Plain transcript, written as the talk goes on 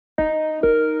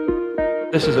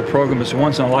This is a program that's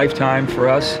once in a lifetime for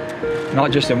us,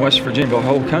 not just in West Virginia, but the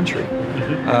whole country.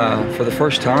 For the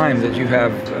first time that you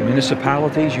have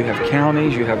municipalities, you have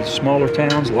counties, you have smaller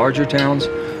towns, larger towns,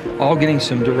 all getting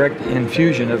some direct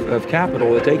infusion of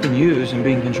capital that they can use and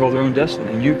be in control of their own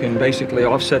destiny. And you can basically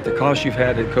offset the cost you've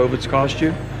had that COVID's cost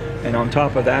you. And on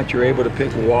top of that, you're able to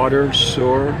pick water,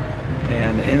 sewer,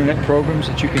 and internet programs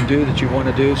that you can do that you want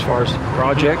to do as far as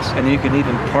projects. And you can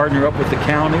even partner up with the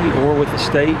county or with the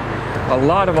state. A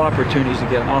lot of opportunities to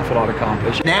get an awful lot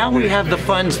accomplished. Now we have the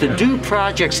funds to do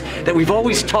projects that we've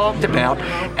always talked about,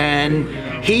 and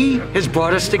he has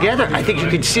brought us together. I think you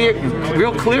can see it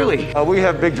real clearly. We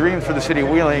have big dreams for the city of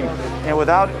Wheeling, and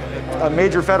without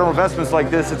major federal investments like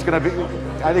this, it's going to be,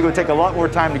 I think it would take a lot more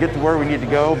time to get to where we need to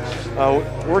go.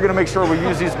 We're going to make sure we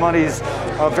use these monies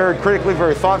very critically,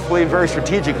 very thoughtfully, and very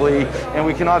strategically, and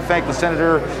we cannot thank the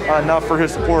Senator enough for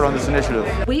his support on this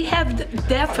initiative. We have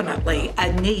definitely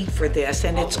a need for this,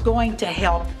 and it's going to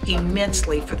help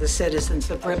immensely for the citizens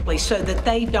of Ripley so that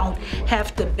they don't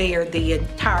have to bear the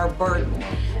entire burden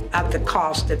of the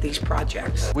cost of these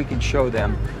projects. We can show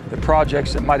them the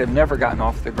projects that might have never gotten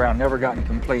off the ground, never gotten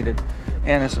completed,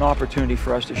 and it's an opportunity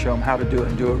for us to show them how to do it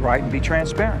and do it right and be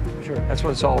transparent. Sure. That's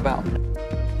what it's all about.